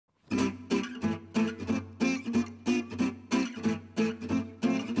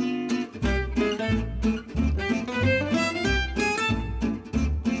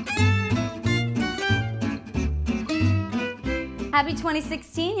Happy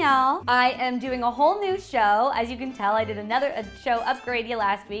 2016, y'all. I am doing a whole new show. As you can tell, I did a show upgrade you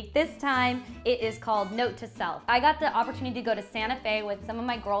last week. This time, it is called Note to Self. I got the opportunity to go to Santa Fe with some of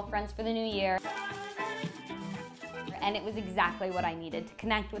my girlfriends for the new year. And it was exactly what I needed to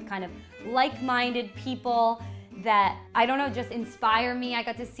connect with kind of like-minded people that, I don't know, just inspire me. I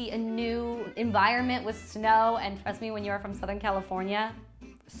got to see a new environment with snow, and trust me, when you're from Southern California,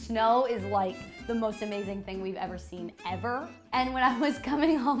 snow is like the most amazing thing we've ever seen, ever. And when I was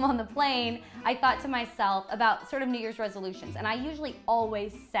coming home on the plane, I thought to myself about sort of New Year's resolutions, and I usually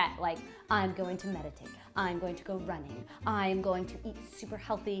always set like, I'm going to meditate, I'm going to go running, I'm going to eat super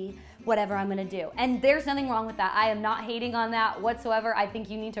healthy, whatever I'm gonna do. And there's nothing wrong with that. I am not hating on that whatsoever. I think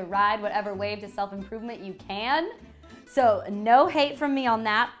you need to ride whatever wave to self-improvement you can. So no hate from me on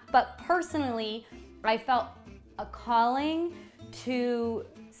that, but personally, I felt a calling to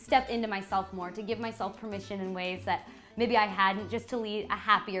step into myself more, to give myself permission in ways that maybe I hadn't, just to lead a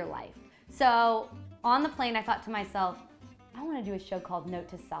happier life. So on the plane, I thought to myself, I want to do a show called Note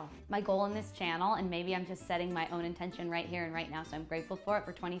to Self. My goal in this channel, and maybe I'm just setting my own intention right here and right now, so I'm grateful for it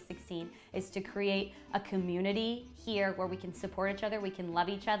for 2016, is to create a community here where we can support each other, we can love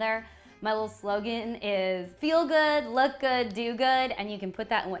each other. My little slogan is feel good, look good, do good, and you can put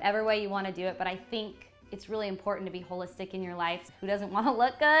that in whatever way you want to do it, but I think it's really important to be holistic in your life. Who doesn't want to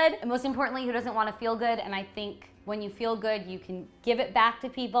look good? And most importantly, who doesn't want to feel good? And I think when you feel good, you can give it back to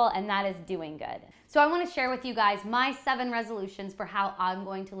people, and that is doing good. So I want to share with you guys my 7 resolutions for how I'm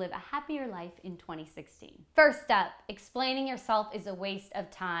going to live a happier life in 2016. First up, explaining yourself is a waste of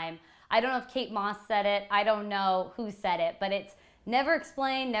time. I don't know if Kate Moss said it, I don't know who said it, but it's never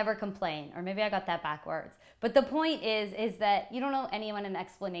explain, never complain. Or maybe I got that backwards. But the point is that you don't owe anyone an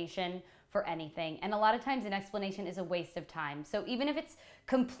explanation for anything. And a lot of times an explanation is a waste of time. So even if it's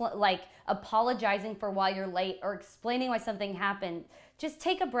like apologizing for why you're late or explaining why something happened, just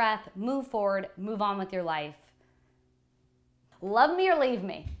take a breath, move forward, move on with your life. Love me or leave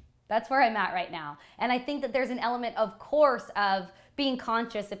me. That's where I'm at right now. And I think that there's an element, of course, of being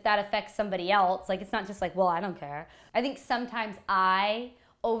conscious if that affects somebody else. Like, it's not just like, well, I don't care. I think sometimes I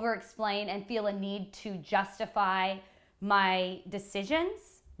over-explain and feel a need to justify my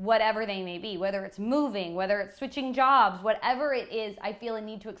decisions, whatever they may be, whether it's moving, whether it's switching jobs, whatever it is, I feel a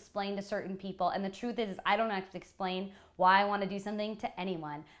need to explain to certain people. And the truth is I don't have to explain why I want to do something to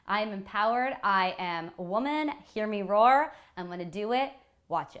anyone. I am empowered. I am a woman. Hear me roar. I'm going to do it.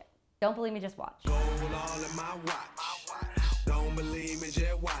 Watch it. Don't believe me, just watch.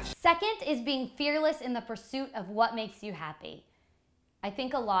 Second is being fearless in the pursuit of what makes you happy. I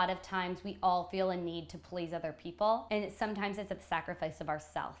think a lot of times we all feel a need to please other people, and sometimes it's at the sacrifice of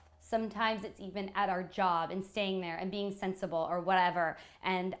ourselves. Sometimes it's even at our job and staying there and being sensible or whatever.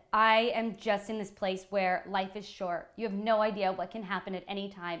 And I am just in this place where life is short. You have no idea what can happen at any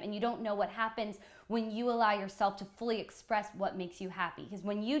time, and you don't know what happens when you allow yourself to fully express what makes you happy. Because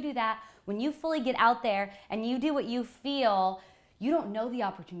when you do that, when you fully get out there and you do what you feel, you don't know the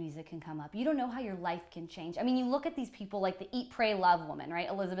opportunities that can come up. You don't know how your life can change. I mean, you look at these people like the Eat, Pray, Love woman, right?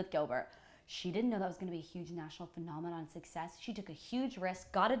 Elizabeth Gilbert. She didn't know that was gonna be a huge national phenomenon success. She took a huge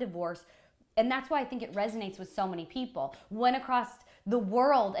risk, got a divorce, and that's why I think it resonates with so many people. Went across the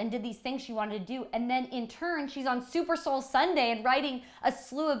world and did these things she wanted to do, and then in turn, she's on Super Soul Sunday and writing a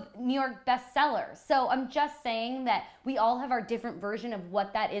slew of New York bestsellers. So I'm just saying that we all have our different version of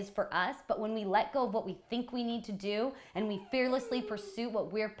what that is for us, but when we let go of what we think we need to do and we fearlessly pursue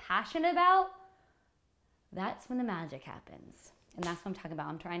what we're passionate about, that's when the magic happens. And that's what I'm talking about.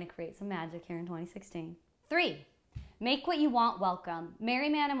 I'm trying to create some magic here in 2016. 3. Make what you want welcome. Mary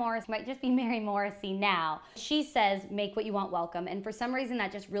Morris might just be Mary Morrissey now. She says, make what you want welcome. And for some reason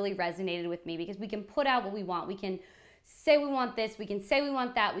that just really resonated with me, because we can put out what we want. We can say we want this, we can say we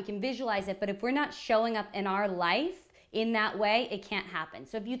want that, we can visualize it, but if we're not showing up in our life in that way, it can't happen.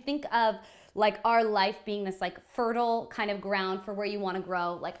 So if you think of like our life being this like fertile kind of ground for where you want to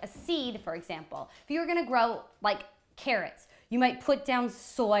grow, like a seed, for example. If you were going to grow like carrots, you might put down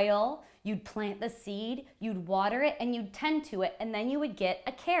soil, you'd plant the seed, you'd water it, and you'd tend to it, and then you would get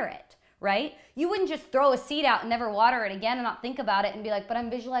a carrot, right? You wouldn't just throw a seed out and never water it again and not think about it and be like, but I'm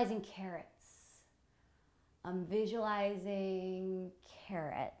visualizing carrots. I'm visualizing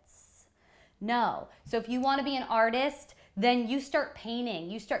carrots. No. So if you want to be an artist, then you start painting,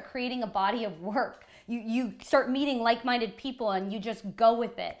 you start creating a body of work. You start meeting like-minded people and you just go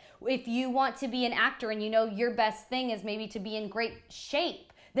with it. If you want to be an actor and you know your best thing is maybe to be in great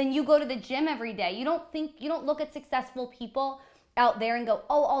shape, then you go to the gym every day. You don't look at successful people out there and go,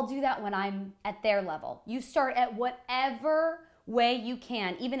 oh, I'll do that when I'm at their level. You start at whatever way you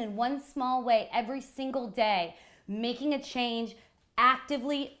can, even in one small way, every single day, making a change,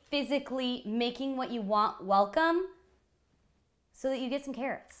 actively, physically making what you want welcome so that you get some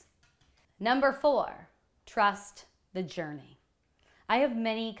carrots. Number 4, trust the journey. I have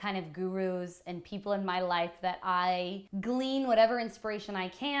many kind of gurus and people in my life that I glean whatever inspiration I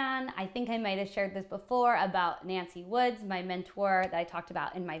can. I think I might have shared this before about Nancy Woods, my mentor that I talked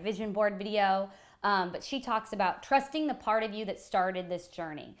about in my vision board video. But she talks about trusting the part of you that started this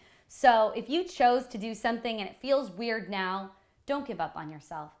journey. So if you chose to do something and it feels weird now, don't give up on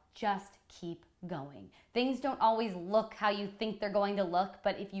yourself. Just keep going. Things don't always look how you think they're going to look,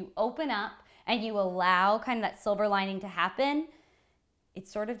 but if you open up and you allow kind of that silver lining to happen, it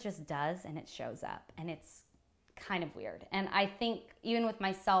sort of just does, and it shows up, and it's kind of weird. And I think even with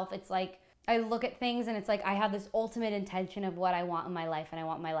myself, it's like I look at things and it's like I have this ultimate intention of what I want in my life and I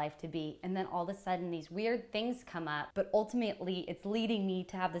want my life to be. And then all of a sudden these weird things come up, but ultimately it's leading me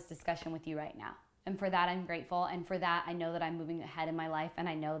to have this discussion with you right now. And for that, I'm grateful. And for that, I know that I'm moving ahead in my life, and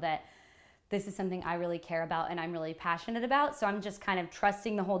I know that this is something I really care about and I'm really passionate about. So I'm just kind of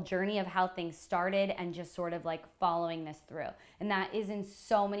trusting the whole journey of how things started and just sort of like following this through. And that is in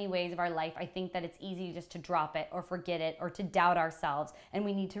so many ways of our life. I think that it's easy just to drop it or forget it or to doubt ourselves. And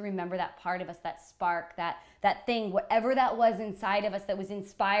we need to remember that part of us, that spark, that thing, whatever that was inside of us that was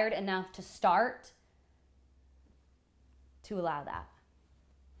inspired enough to start, to allow that.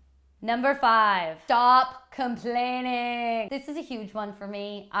 Number 5, stop complaining. This is a huge one for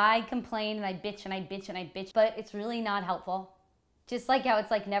me. I complain and I bitch and I bitch and I bitch, but it's really not helpful. Just like how it's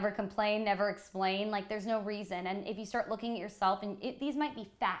like never complain, never explain, like there's no reason. And if you start looking at yourself, and these might be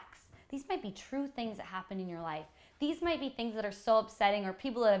facts, these might be true things that happen in your life. These might be things that are so upsetting, or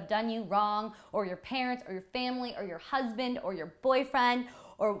people that have done you wrong, or your parents or your family or your husband or your boyfriend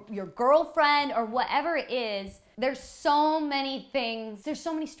or your girlfriend or whatever it is. There's so many things, there's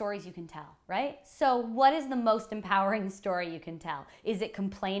so many stories you can tell, right? So what is the most empowering story you can tell? Is it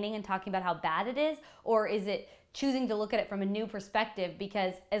complaining and talking about how bad it is? Or is it choosing to look at it from a new perspective?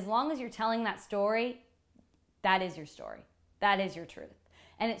 Because as long as you're telling that story, that is your story. That is your truth.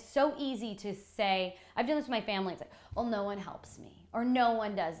 And it's so easy to say, I've done this with my family, it's like, well, no one helps me, or no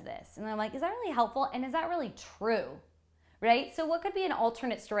one does this. And I'm like, is that really helpful? And is that really true? Right? So what could be an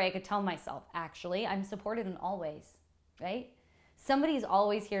alternate story I could tell myself? Actually, I'm supported in all ways, right? Somebody's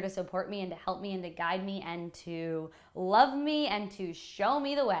always here to support me and to help me and to guide me and to love me and to show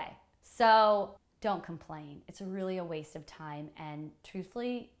me the way. So don't complain. It's really a waste of time, and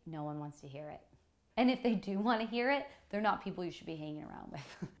truthfully, no one wants to hear it. And if they do want to hear it, they're not people you should be hanging around with.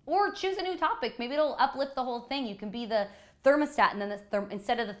 Or choose a new topic. Maybe it'll uplift the whole thing. You can be the thermostat, and then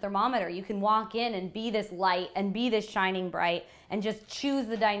instead of the thermometer, you can walk in and be this light and be this shining bright and just choose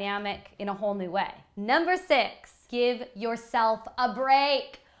the dynamic in a whole new way. Number 6, give yourself a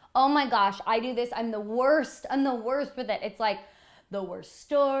break. Oh my gosh, I do this. I'm the worst with it. It's like the worst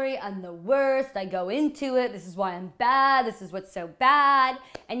story. I'm the worst. I go into it. This is why I'm bad. This is what's so bad.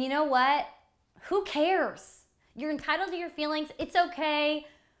 And you know what? Who cares? You're entitled to your feelings. It's okay.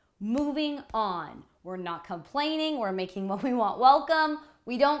 Moving on. We're not complaining. We're making what we want welcome.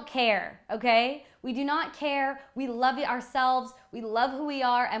 We don't care, okay? We do not care. We love ourselves. We love who we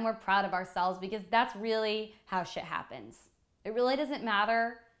are, and we're proud of ourselves, because that's really how shit happens. It really doesn't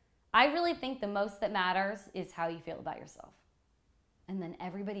matter. I really think the most that matters is how you feel about yourself. And then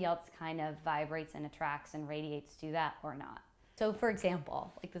everybody else kind of vibrates and attracts and radiates to that or not. So for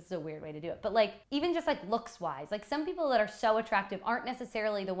example, like this is a weird way to do it, but like even just like looks wise, like some people that are so attractive aren't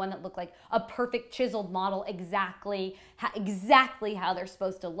necessarily the one that look like a perfect chiseled model exactly how they're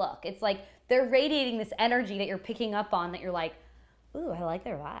supposed to look. It's like they're radiating this energy that you're picking up on, that you're like, ooh, I like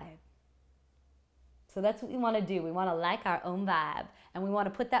their vibe. So that's what we want to do. We want to like our own vibe, and we want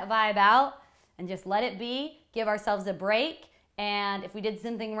to put that vibe out and just let it be, give ourselves a break. And if we did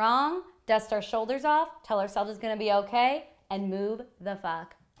something wrong, dust our shoulders off, tell ourselves it's going to be okay, and move the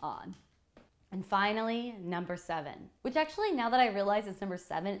fuck on. And finally, number 7, which actually, now that I realize it's number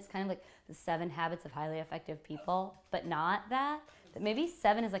 7, it's kind of like the 7 habits of highly effective people, but not that. That maybe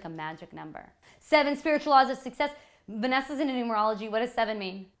 7 is like a magic number. 7 spiritual laws of success. Vanessa's into numerology. What does 7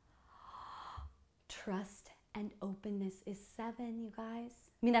 mean? Trust and openness is 7, you guys.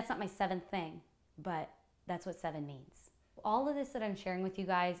 I mean, that's not my 7th thing, but that's what 7 means. All of this that I'm sharing with you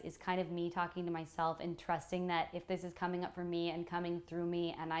guys is kind of me talking to myself and trusting that if this is coming up for me and coming through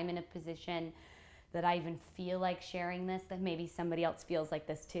me, and I'm in a position that I even feel like sharing this, that maybe somebody else feels like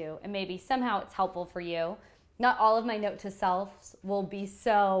this too. And maybe somehow it's helpful for you. Not all of my note to selves will be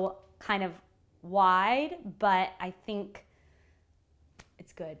so kind of wide, but I think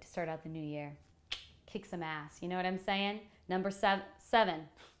it's good to start out the new year. Kick some ass, you know what I'm saying? Number 7,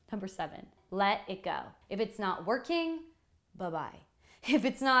 let it go. If it's not working, bye-bye.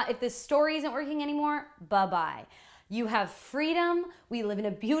 If this story isn't working anymore, bye-bye. You have freedom. We live in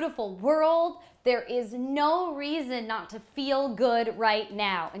a beautiful world. There is no reason not to feel good right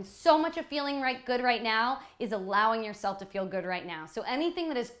now. And so much of feeling good right now is allowing yourself to feel good right now. So anything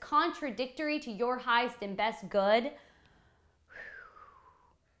that is contradictory to your highest and best good, I'm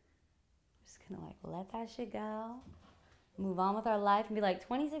just gonna like let that shit go. Move on with our life and be like,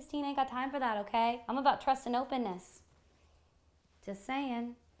 2016 ain't got time for that, okay? I'm about trust and openness. Just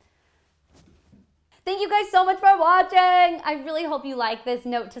saying. Thank you guys so much for watching. I really hope you like this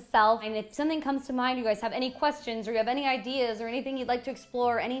note to self. And if something comes to mind, you guys have any questions or you have any ideas or anything you'd like to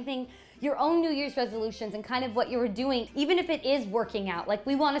explore, anything, your own New Year's resolutions and kind of what you were doing, even if it is working out, like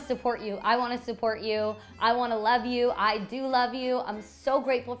we want to support you. I want to support you. I want to love you. I do love you. I'm so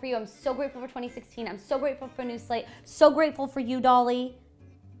grateful for you. I'm so grateful for 2016. I'm so grateful for New Slate. So grateful for you, Dolly.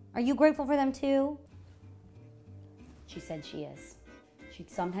 Are you grateful for them too? She said she is. She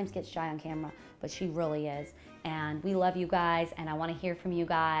sometimes gets shy on camera, but she really is. And we love you guys, and I want to hear from you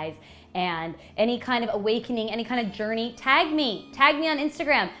guys. And any kind of awakening, any kind of journey, tag me. Tag me on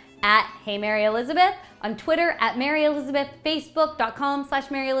Instagram at HeyMaryElizabeth, on Twitter at MaryElizabeth,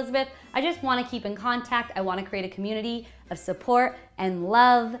 Facebook.com/MaryElizabeth. I just want to keep in contact. I want to create a community of support and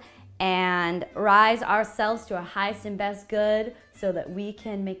love and rise ourselves to our highest and best good so that we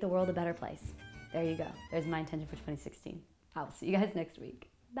can make the world a better place. There you go. There's my intention for 2016. I'll see you guys next week.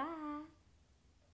 Bye.